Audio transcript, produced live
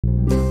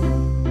Welcome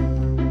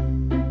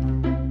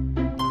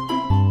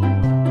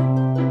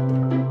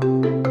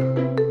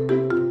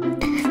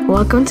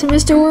to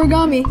Mr.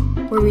 Origami,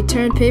 where we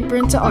turn paper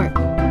into art.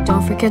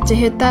 Don't forget to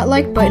hit that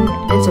like button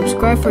and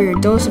subscribe for your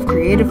dose of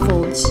creative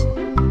folds.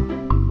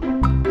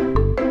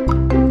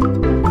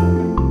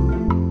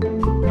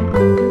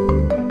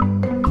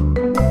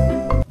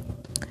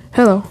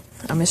 Hello,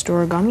 I'm Mr.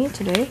 Origami.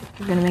 Today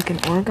we're going to make an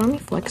origami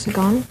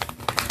Flexagon,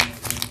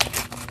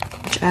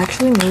 which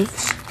actually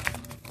moves.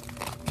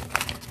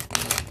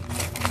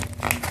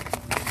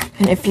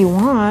 And if you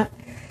want,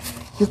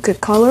 you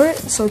could color it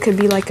so it could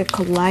be like a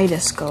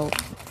kaleidoscope.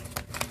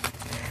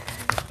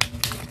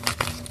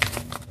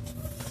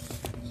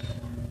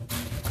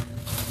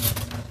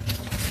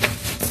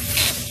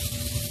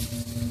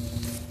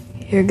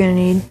 You're gonna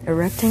need a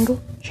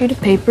rectangle sheet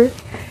of paper,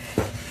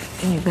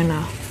 and you're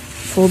gonna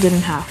fold it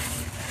in half.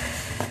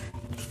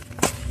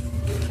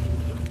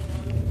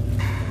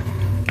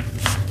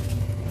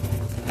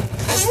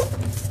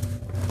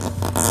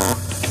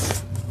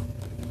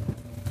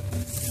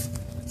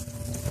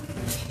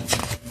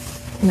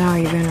 Now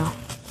you're gonna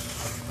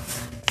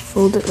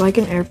fold it like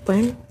an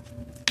airplane.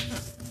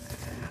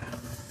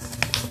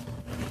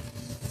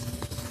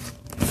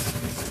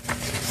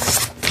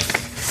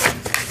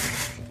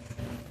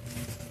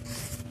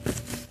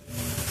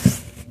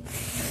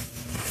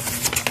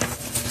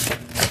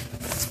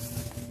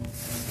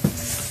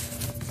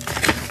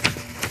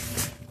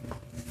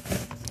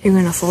 You're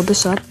gonna fold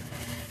this up,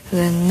 and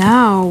then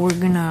now we're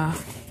gonna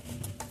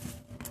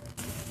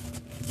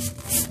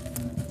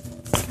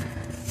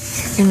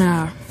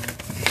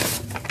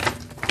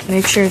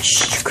make sure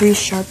it's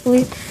creased sharply,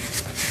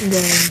 and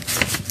then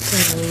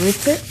gonna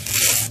rip it.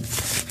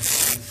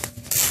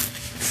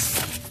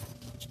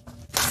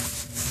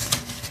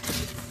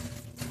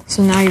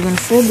 So now you're gonna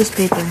fold this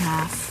paper in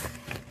half.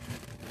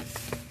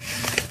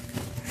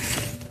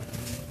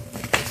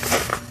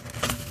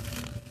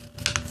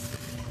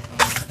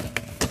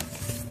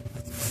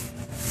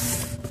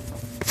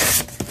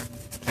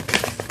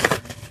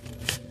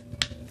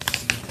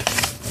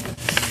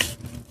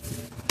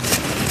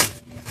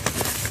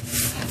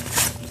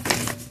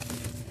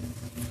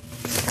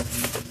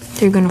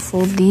 You're gonna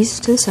fold these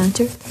to the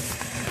center.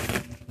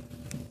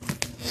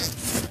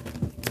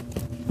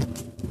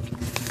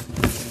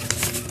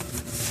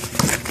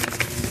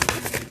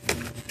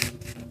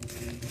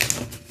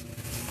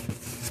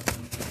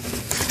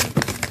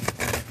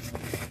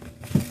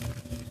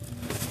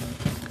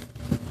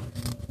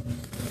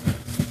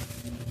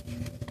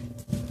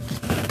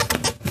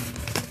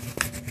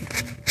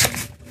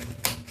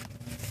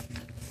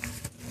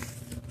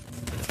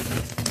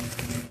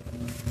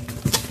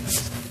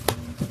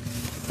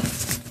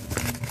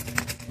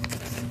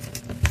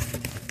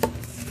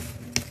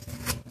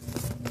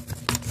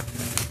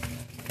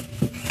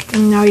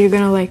 And now you're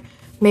gonna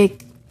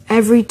make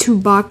every 2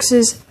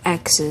 boxes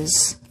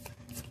X's.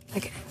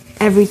 Like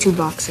every 2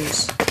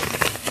 boxes.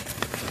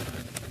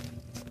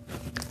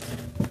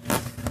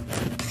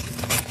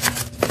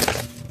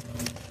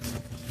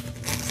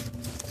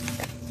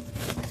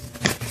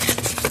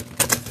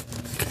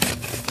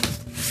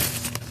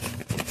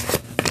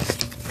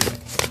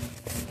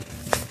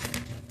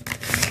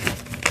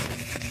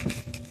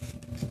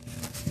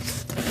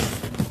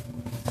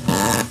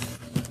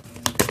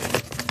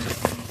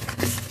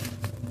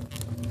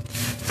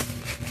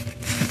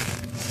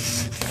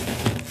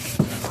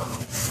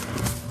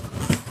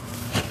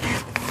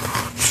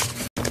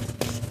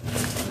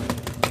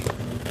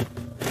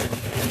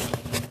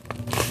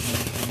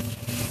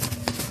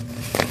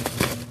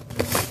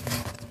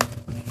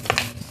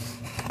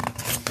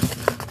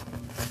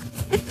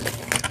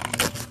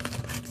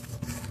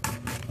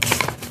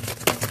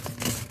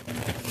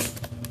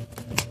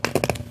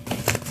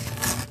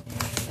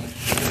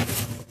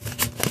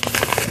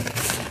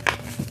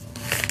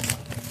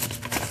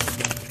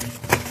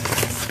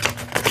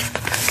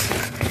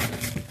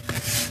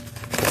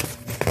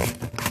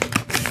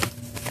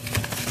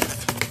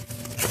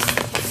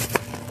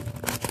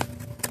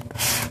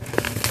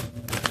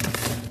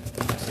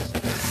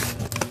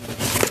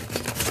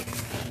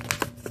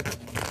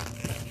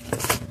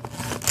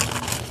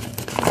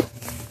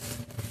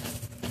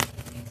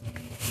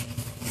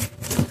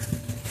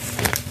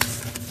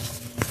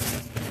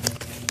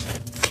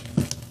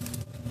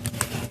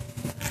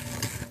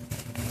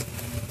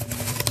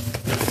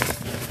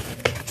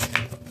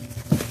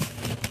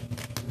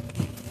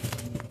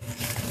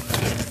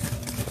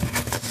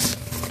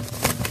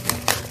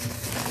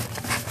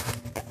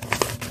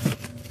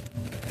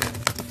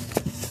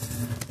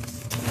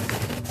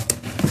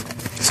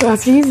 So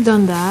after you've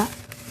done that,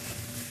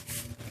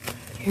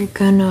 you're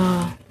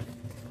gonna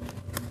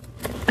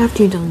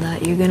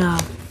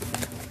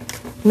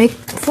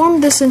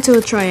form this into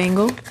a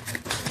triangle,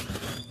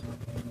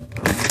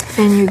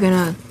 and you're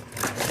gonna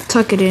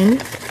tuck it in.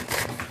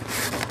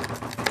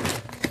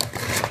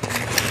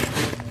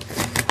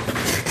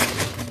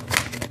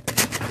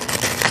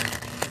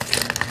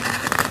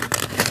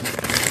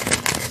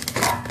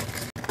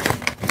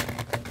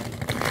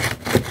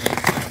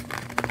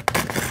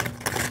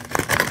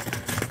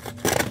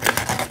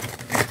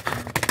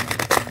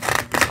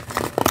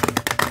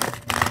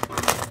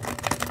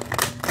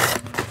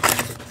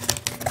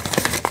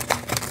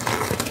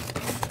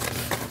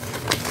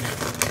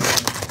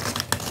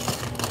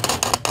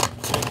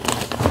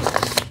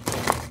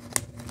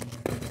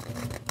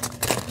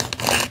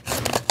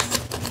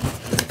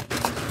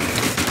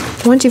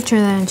 Once you've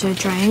turned that into a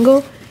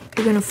triangle,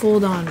 you're going to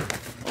fold on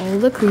all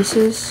the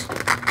creases.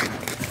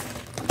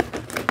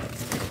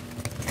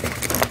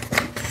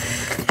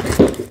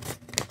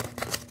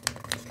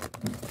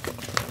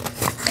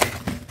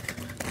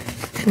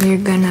 And you're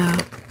going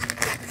to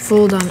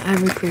fold on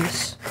every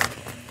crease.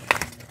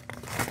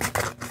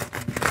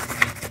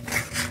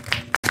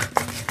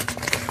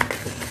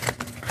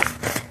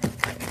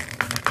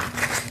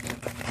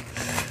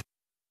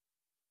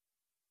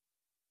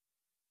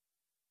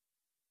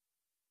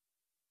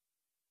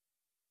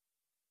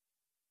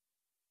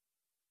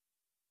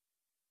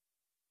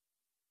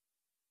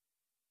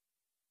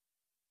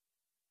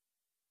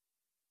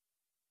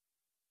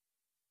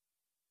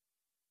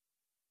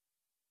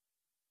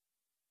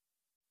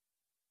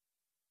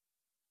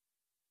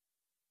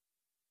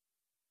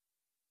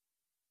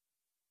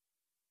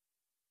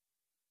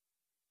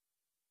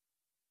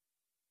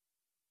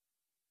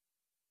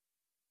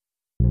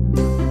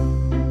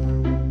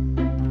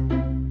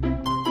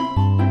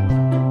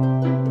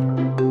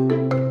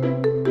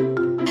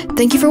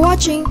 Thank you for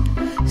watching.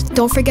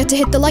 Don't forget to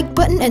hit the like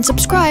button and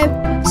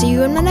subscribe. See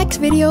you in the next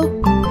video.